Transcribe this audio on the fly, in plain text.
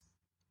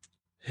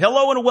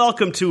Hello and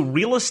welcome to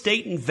Real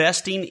Estate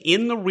Investing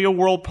in the Real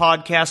World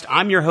podcast.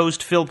 I'm your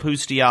host, Phil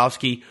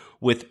Pustiowski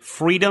with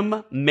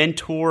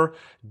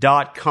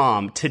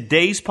freedommentor.com.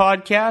 Today's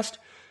podcast,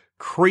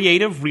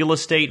 creative real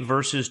estate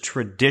versus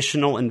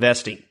traditional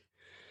investing.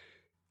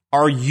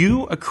 Are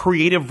you a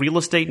creative real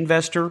estate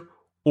investor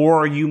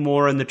or are you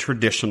more on the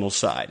traditional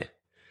side?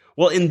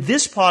 Well, in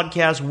this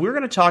podcast, we're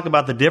going to talk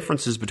about the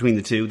differences between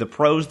the two, the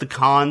pros, the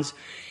cons,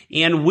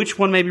 and which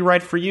one may be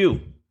right for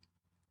you.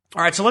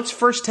 All right, so let's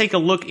first take a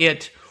look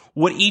at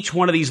what each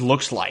one of these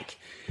looks like.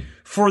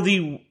 For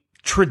the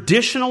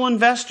traditional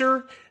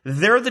investor,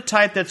 they're the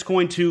type that's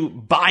going to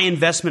buy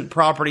investment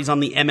properties on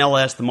the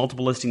MLS, the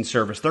multiple listing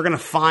service. They're going to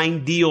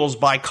find deals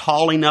by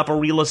calling up a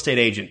real estate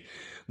agent.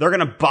 They're going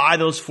to buy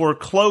those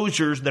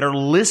foreclosures that are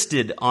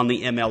listed on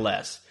the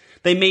MLS.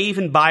 They may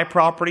even buy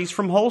properties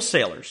from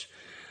wholesalers.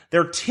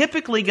 They're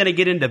typically going to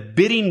get into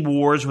bidding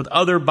wars with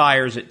other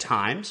buyers at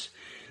times.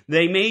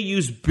 They may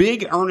use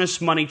big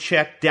earnest money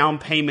check down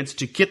payments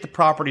to get the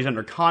properties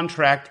under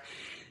contract.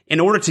 In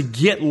order to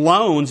get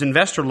loans,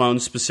 investor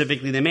loans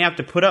specifically, they may have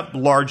to put up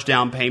large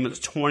down payments,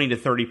 20 to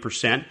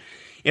 30%.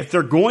 If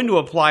they're going to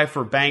apply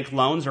for bank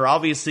loans, they're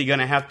obviously going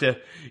to have to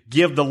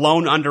give the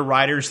loan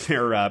underwriters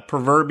their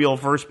proverbial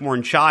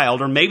firstborn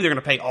child, or maybe they're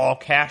going to pay all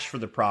cash for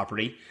the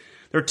property.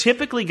 They're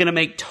typically going to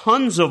make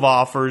tons of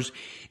offers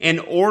in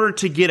order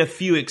to get a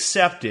few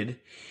accepted.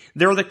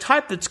 They're the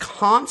type that's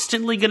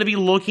constantly going to be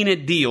looking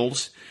at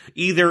deals,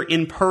 either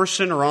in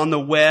person or on the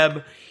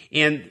web,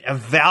 and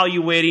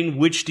evaluating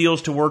which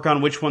deals to work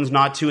on, which ones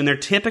not to, and they're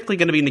typically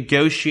going to be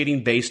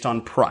negotiating based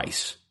on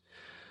price.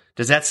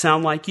 Does that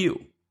sound like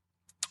you?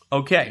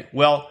 Okay,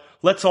 well,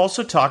 let's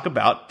also talk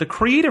about the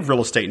creative real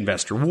estate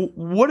investor.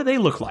 What do they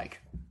look like?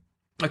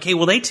 Okay,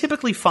 well, they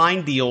typically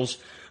find deals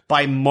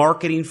by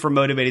marketing for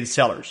motivated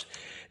sellers.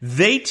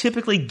 They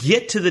typically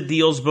get to the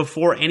deals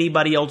before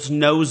anybody else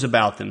knows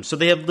about them, so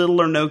they have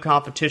little or no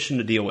competition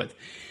to deal with.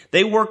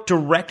 They work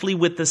directly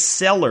with the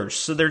sellers,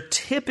 so they're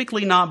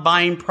typically not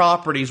buying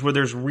properties where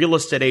there's real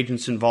estate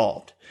agents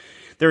involved.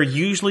 They're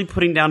usually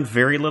putting down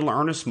very little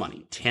earnest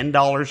money,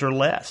 $10 or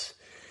less.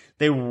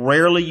 They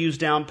rarely use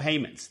down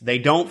payments. They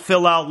don't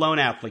fill out loan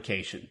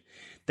application.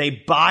 They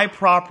buy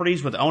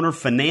properties with owner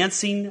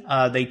financing.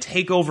 They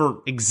take over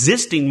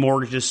existing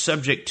mortgages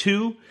subject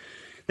to.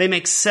 They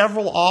make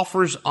several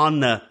offers on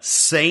the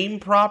same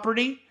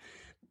property.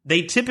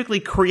 They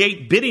typically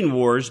create bidding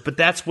wars, but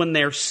that's when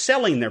they're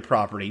selling their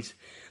properties.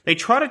 They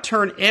try to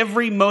turn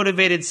every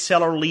motivated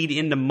seller lead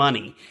into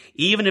money,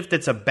 even if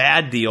it's a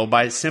bad deal,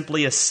 by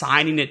simply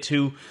assigning it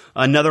to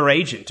another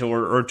agent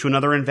or to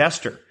another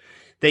investor.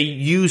 They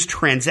use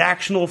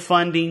transactional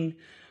funding,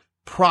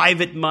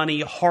 private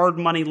money, hard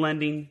money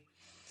lending.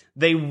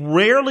 They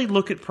rarely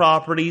look at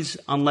properties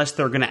unless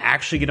they're going to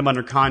actually get them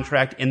under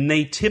contract, and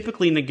they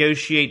typically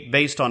negotiate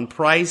based on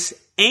price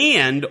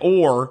and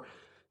or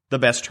the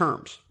best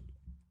terms.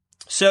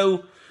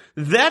 So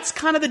that's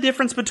kind of the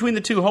difference between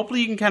the two.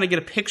 Hopefully you can kind of get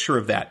a picture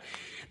of that.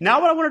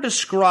 Now what I want to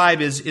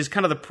describe is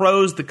kind of the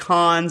pros, the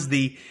cons,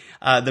 the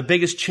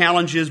biggest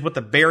challenges, what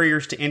the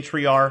barriers to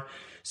entry are.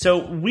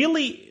 So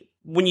really,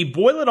 when you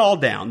boil it all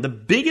down, the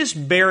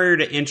biggest barrier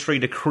to entry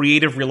to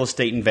creative real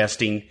estate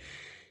investing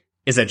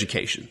is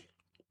education.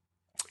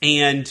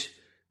 And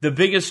the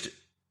biggest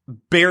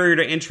barrier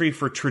to entry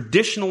for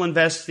traditional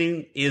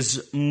investing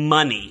is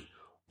money,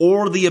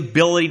 or the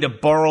ability to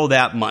borrow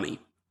that money.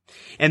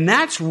 And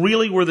that's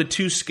really where the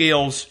two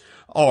scales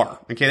are.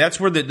 Okay, that's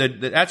where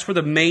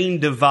the main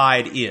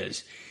divide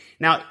is.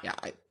 Now,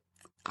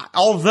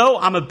 although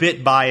I'm a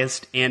bit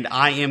biased and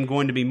I am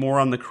going to be more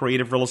on the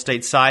creative real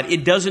estate side,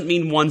 it doesn't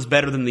mean one's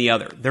better than the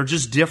other. They're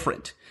just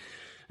different.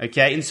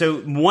 Okay, and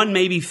so one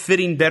may be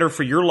fitting better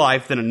for your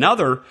life than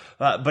another,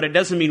 but it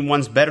doesn't mean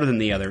one's better than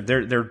the other.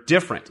 They're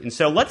different. And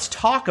so let's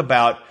talk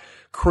about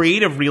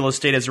creative real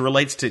estate as it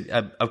relates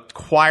to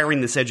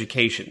acquiring this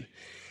education.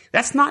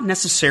 That's not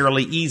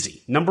necessarily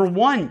easy. Number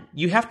one,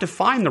 you have to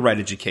find the right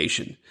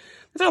education.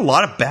 There's a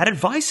lot of bad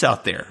advice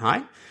out there,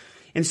 right?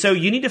 And so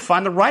you need to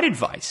find the right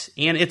advice.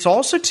 And it's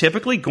also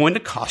typically going to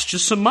cost you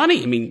some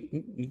money. I mean,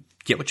 you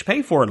get what you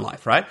pay for in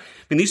life, right? I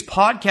mean, these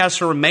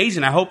podcasts are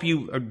amazing. I hope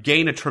you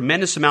gain a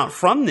tremendous amount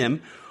from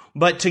them.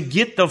 But to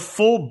get the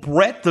full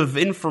breadth of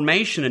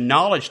information and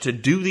knowledge to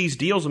do these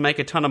deals and make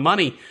a ton of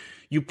money,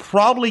 you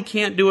probably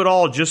can't do it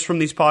all just from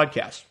these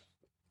podcasts.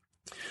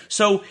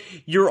 So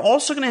you're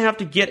also going to have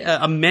to get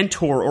a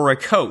mentor or a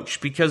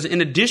coach, because in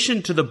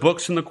addition to the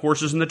books and the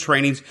courses and the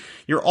trainings,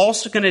 you're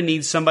also going to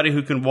need somebody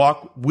who can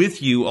walk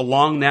with you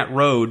along that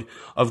road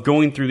of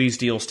going through these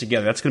deals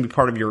together. That's going to be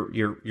part of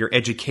your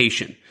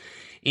education.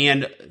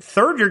 And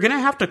third, you're going to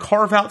have to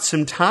carve out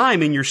some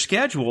time in your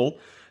schedule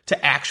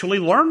to actually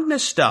learn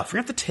this stuff.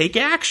 You're going to have to take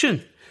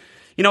action.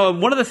 You know,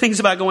 one of the things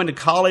about going to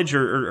college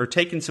or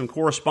taking some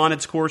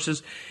correspondence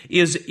courses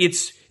is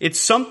it's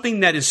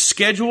something that is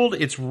scheduled,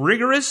 it's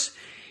rigorous,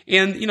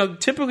 and, you know,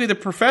 typically the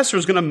professor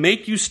is going to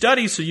make you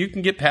study so you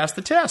can get past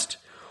the test.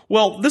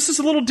 Well, this is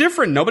a little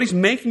different. Nobody's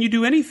making you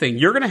do anything.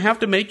 You're going to have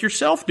to make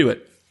yourself do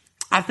it.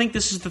 I think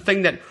this is the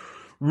thing that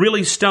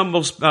really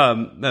stumbles.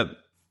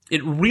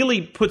 It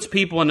really puts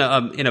people in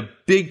a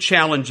big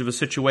challenge of a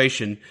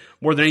situation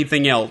more than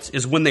anything else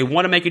is when they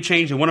want to make a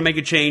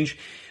change.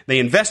 They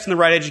invest in the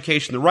right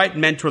education, the right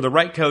mentor, the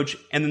right coach,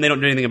 and then they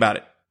don't do anything about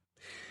it.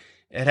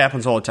 It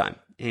happens all the time.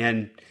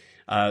 And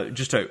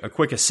just a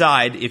quick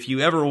aside, if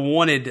you ever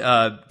wanted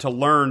to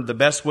learn the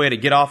best way to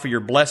get off of your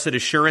blessed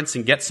assurance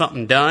and get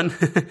something done,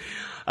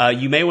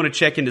 you may want to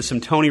check into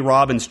some Tony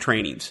Robbins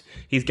trainings.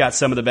 He's got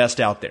some of the best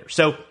out there.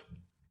 So,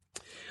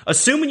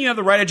 assuming you have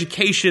the right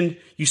education,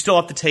 you still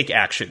have to take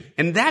action.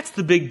 And that's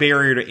the big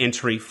barrier to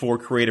entry for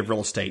creative real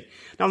estate.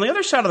 Now, on the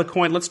other side of the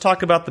coin, let's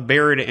talk about the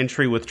barrier to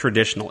entry with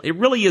traditional. It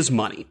really is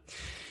money.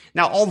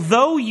 Now,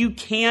 although you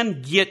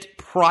can get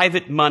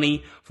private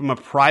money from a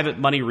private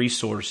money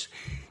resource,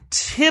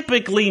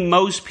 typically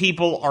most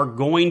people are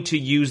going to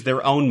use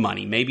their own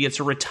money. Maybe it's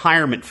a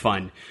retirement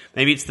fund.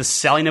 Maybe it's the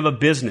selling of a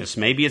business.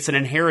 Maybe it's an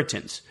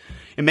inheritance.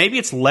 And maybe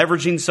it's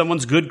leveraging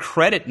someone's good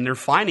credit in their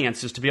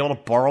finances to be able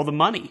to borrow the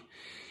money.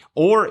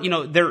 Or,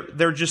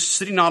 they're just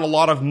sitting on a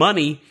lot of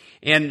money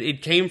and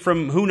it came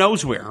from who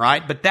knows where,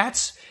 right? But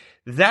that's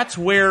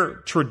where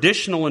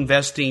traditional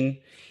investing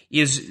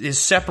is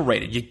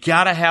separated. You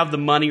gotta have the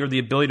money or the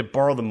ability to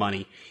borrow the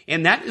money.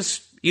 And that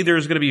is either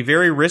is going to be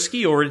very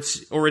risky or it's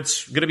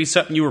going to be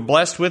something you were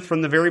blessed with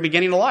from the very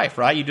beginning of life,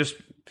 right?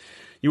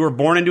 You were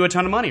born into a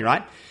ton of money,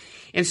 right?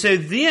 And so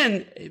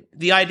then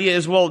the idea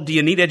is, well, do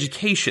you need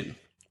education?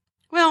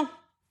 Well,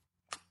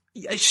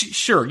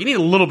 sure, you need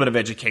a little bit of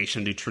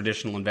education to do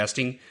traditional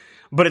investing,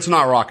 but it's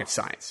not rocket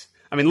science.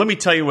 I mean, let me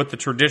tell you what the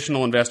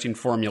traditional investing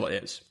formula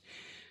is.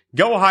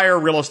 Go hire a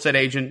real estate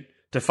agent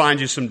to find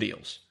you some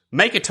deals.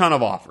 Make a ton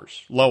of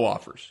offers, low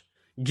offers.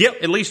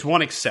 Get at least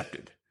one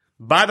accepted.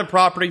 Buy the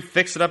property,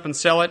 fix it up and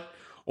sell it,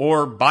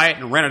 or buy it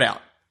and rent it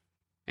out.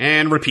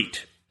 And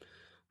repeat.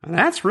 And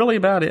that's really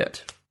about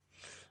it.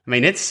 I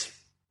mean, that's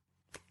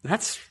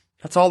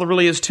all there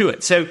really is to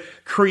it. So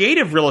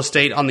creative real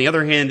estate, on the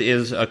other hand,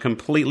 is a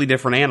completely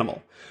different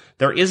animal.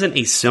 There isn't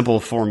a simple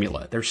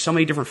formula. There's so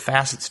many different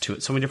facets to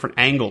it, so many different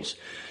angles.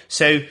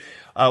 So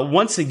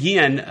once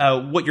again,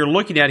 what you're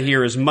looking at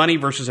here is money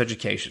versus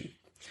education.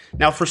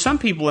 Now, for some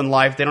people in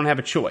life, they don't have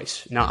a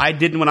choice. Now, I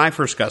didn't when I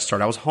first got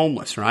started. I was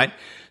homeless, right?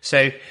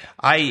 So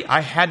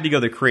I had to go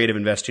the creative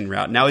investing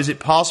route. Now, is it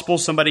possible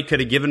somebody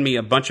could have given me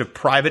a bunch of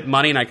private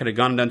money and I could have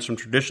gone and done some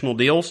traditional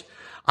deals?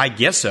 I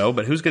guess so,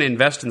 but who's going to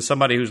invest in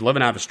somebody who's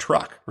living out of his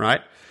truck, right?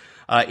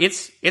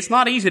 It's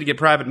not easy to get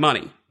private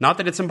money. Not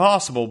that it's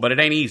impossible, but it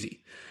ain't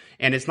easy.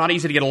 And it's not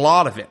easy to get a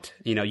lot of it.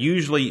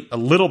 Usually a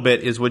little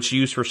bit is what's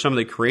used for some of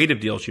the creative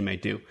deals you may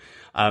do.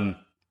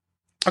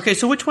 Okay,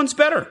 so which one's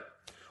better?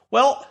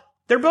 Well,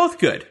 they're both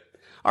good.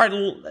 All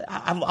right,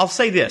 I'll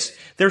say this.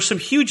 There's some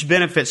huge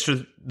benefits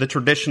to the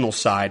traditional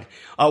side,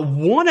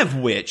 one of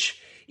which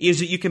is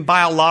that you can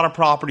buy a lot of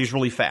properties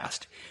really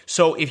fast.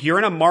 So if you're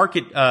in a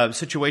market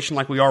situation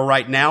like we are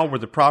right now, where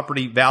the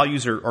property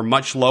values are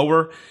much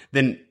lower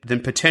than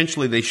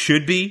potentially they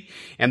should be,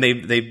 and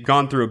they've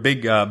gone through a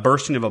big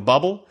bursting of a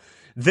bubble,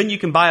 then you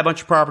can buy a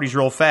bunch of properties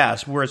real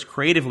fast, whereas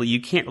creatively,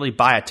 you can't really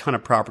buy a ton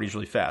of properties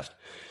really fast.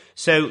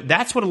 So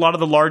that's what a lot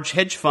of the large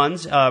hedge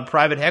funds,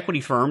 private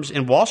equity firms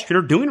in Wall Street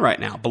are doing right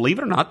now. Believe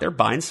it or not, they're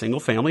buying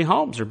single-family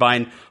homes. They're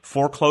buying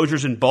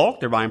foreclosures in bulk.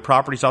 They're buying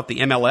properties off the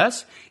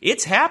MLS.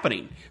 It's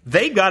happening.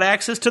 They've got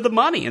access to the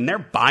money, and they're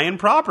buying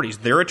properties.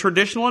 They're a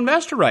traditional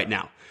investor right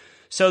now.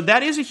 So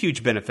that is a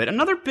huge benefit.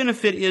 Another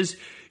benefit is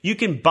you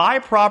can buy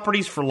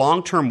properties for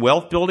long-term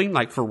wealth building,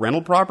 like for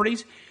rental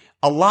properties,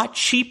 a lot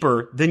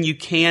cheaper than you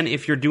can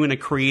if you're doing a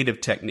creative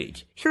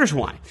technique. Here's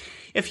why.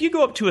 If you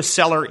go up to a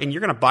seller and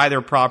you're going to buy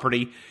their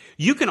property,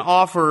 you can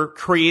offer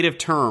creative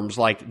terms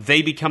like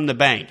they become the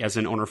bank as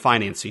an owner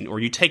financing, or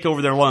you take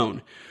over their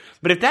loan.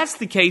 But if that's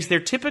the case,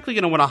 they're typically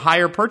going to want a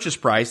higher purchase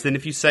price than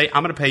if you say,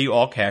 I'm going to pay you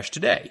all cash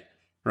today,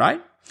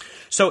 right?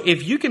 So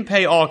if you can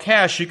pay all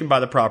cash, you can buy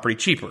the property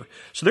cheaper.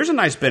 So there's a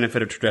nice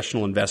benefit of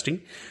traditional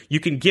investing. You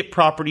can get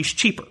properties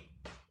cheaper.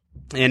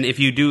 And if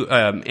you do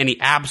any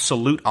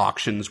absolute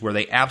auctions where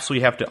they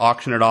absolutely have to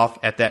auction it off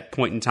at that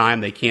point in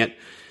time, they can't.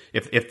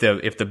 If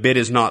the bid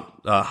is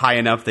not high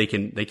enough, they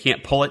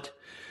can't pull it.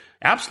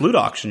 Absolute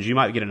auctions, you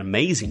might get an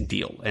amazing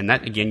deal, and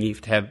that again, you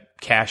have to have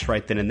cash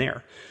right then and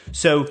there.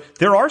 So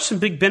there are some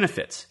big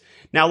benefits.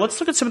 Now let's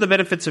look at some of the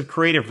benefits of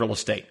creative real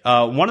estate.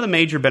 One of the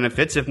major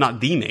benefits, if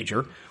not the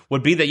major,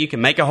 would be that you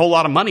can make a whole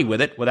lot of money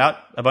with it without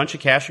a bunch of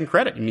cash and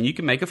credit. I mean, you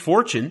can make a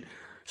fortune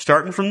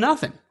starting from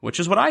nothing, which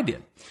is what I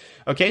did.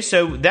 Okay,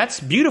 so that's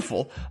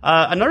beautiful.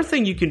 Another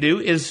thing you can do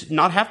is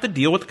not have to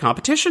deal with the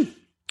competition.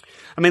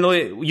 I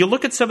mean, you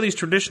look at some of these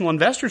traditional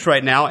investors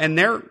right now, and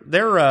they're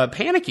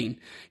panicking.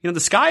 The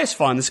sky is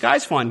falling. The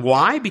sky's falling.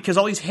 Why? Because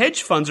all these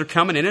hedge funds are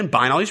coming in and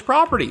buying all these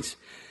properties,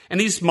 and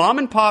these mom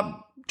and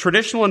pop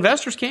traditional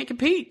investors can't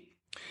compete.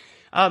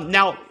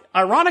 Now,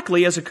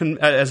 ironically, as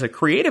a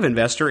creative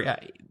investor,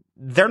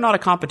 they're not a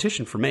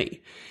competition for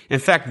me. In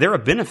fact, they're a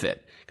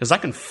benefit because I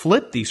can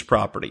flip these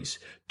properties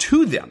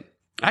to them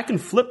I can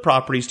flip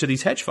properties to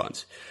these hedge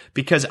funds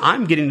because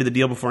I'm getting to the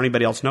deal before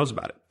anybody else knows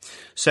about it.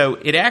 So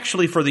it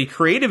actually, for the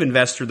creative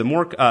investor, the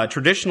more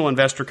traditional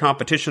investor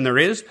competition there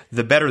is,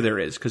 the better there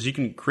is, because you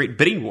can create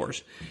bidding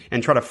wars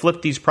and try to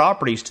flip these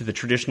properties to the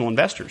traditional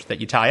investors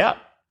that you tie up.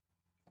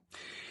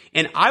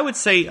 And I would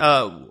say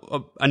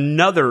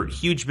another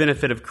huge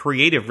benefit of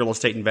creative real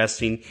estate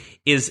investing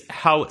is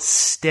how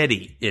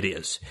steady it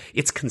is.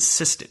 It's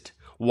consistent.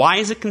 Why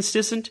is it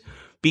consistent?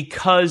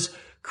 Because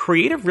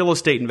creative real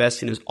estate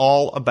investing is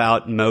all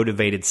about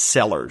motivated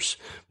sellers.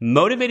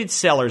 Motivated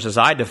sellers, as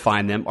I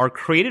define them, are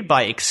created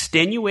by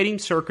extenuating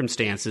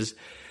circumstances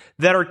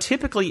that are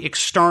typically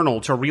external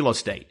to real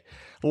estate.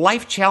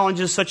 Life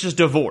challenges such as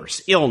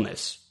divorce,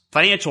 illness,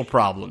 financial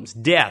problems,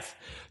 death,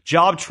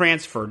 job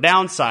transfer,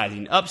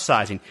 downsizing,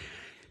 upsizing.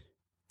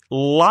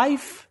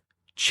 Life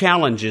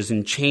challenges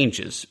and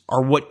changes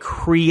are what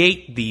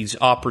create these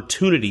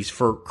opportunities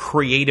for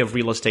creative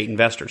real estate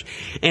investors.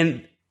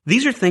 And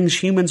these are things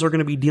humans are going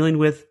to be dealing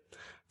with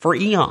for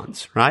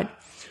eons, right?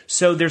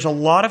 So there's a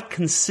lot of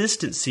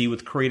consistency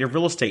with creative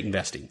real estate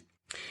investing.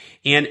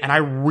 And I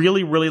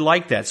really, really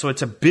like that. So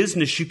it's a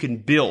business you can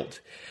build.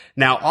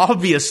 Now,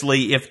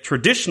 obviously, if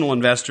traditional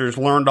investors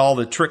learned all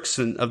the tricks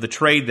of the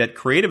trade that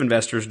creative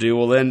investors do,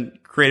 well, then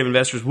creative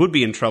investors would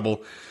be in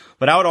trouble.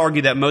 But I would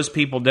argue that most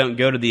people don't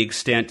go to the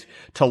extent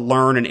to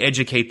learn and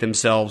educate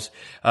themselves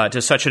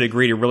to such a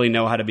degree to really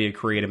know how to be a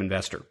creative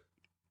investor.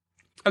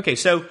 Okay,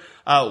 so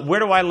where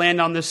do I land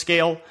on this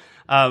scale?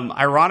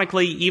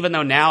 Ironically, even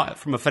though now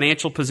from a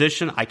financial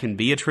position I can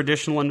be a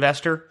traditional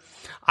investor,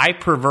 I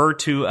prefer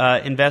to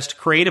invest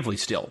creatively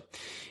still.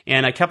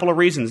 And a couple of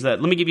reasons.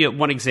 Let me give you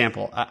one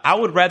example. I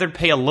would rather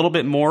pay a little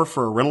bit more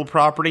for a rental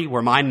property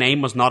where my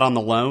name was not on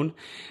the loan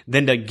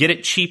than to get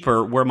it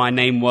cheaper where my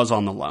name was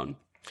on the loan.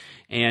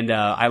 And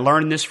I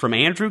learned this from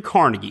Andrew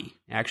Carnegie,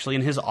 actually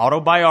in his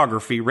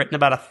autobiography written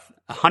about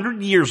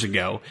 100 years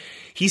ago.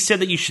 He said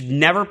that you should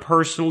never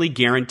personally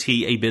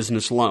guarantee a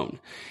business loan.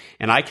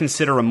 And I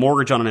consider a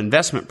mortgage on an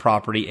investment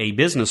property a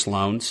business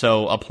loan.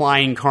 So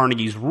applying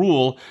Carnegie's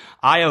rule,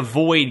 I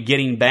avoid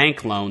getting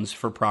bank loans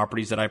for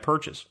properties that I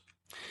purchase.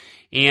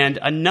 And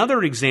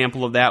another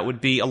example of that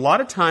would be a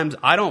lot of times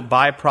I don't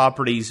buy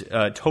properties,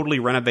 totally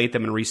renovate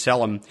them and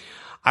resell them.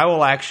 I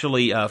will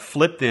actually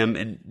flip them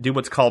and do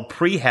what's called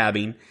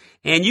prehabbing.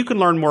 And you can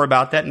learn more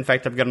about that. In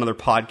fact, I've got another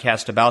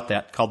podcast about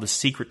that called The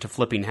Secret to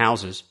Flipping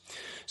Houses.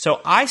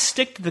 So I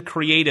stick to the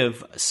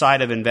creative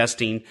side of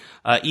investing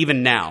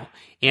even now.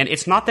 And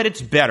it's not that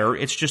it's better.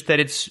 It's just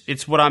that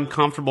it's what I'm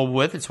comfortable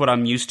with. It's what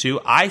I'm used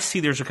to. I see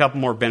there's a couple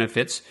more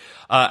benefits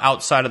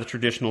outside of the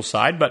traditional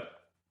side. But,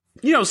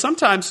 you know,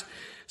 sometimes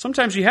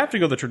you have to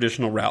go the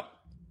traditional route.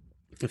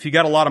 If you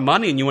got a lot of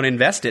money and you want to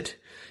invest it,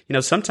 you know,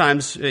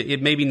 sometimes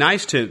it may be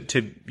nice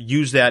to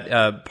use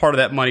that part of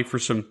that money for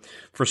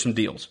some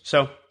deals.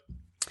 So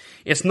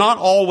it's not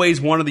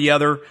always one or the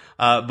other,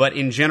 but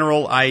in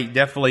general, I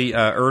definitely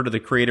err to the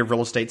creative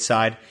real estate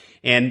side,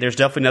 and there's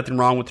definitely nothing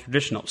wrong with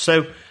traditional.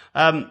 So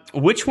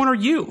which one are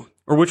you,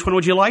 or which one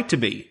would you like to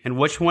be, and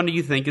which one do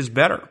you think is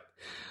better?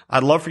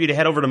 I'd love for you to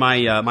head over to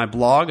my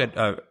blog at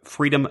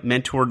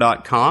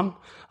freedommentor.com.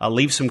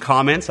 Leave some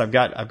comments. I've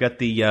got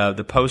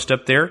the post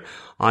up there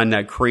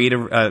on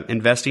creative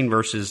investing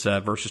versus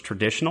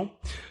traditional.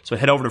 So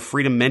head over to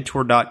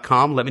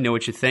freedommentor.com. Let me know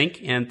what you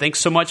think. And thanks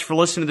so much for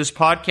listening to this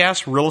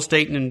podcast, Real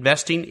Estate and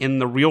Investing in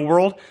the Real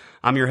World.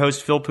 I'm your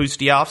host, Phil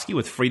Pustiowski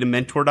with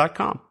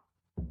freedommentor.com.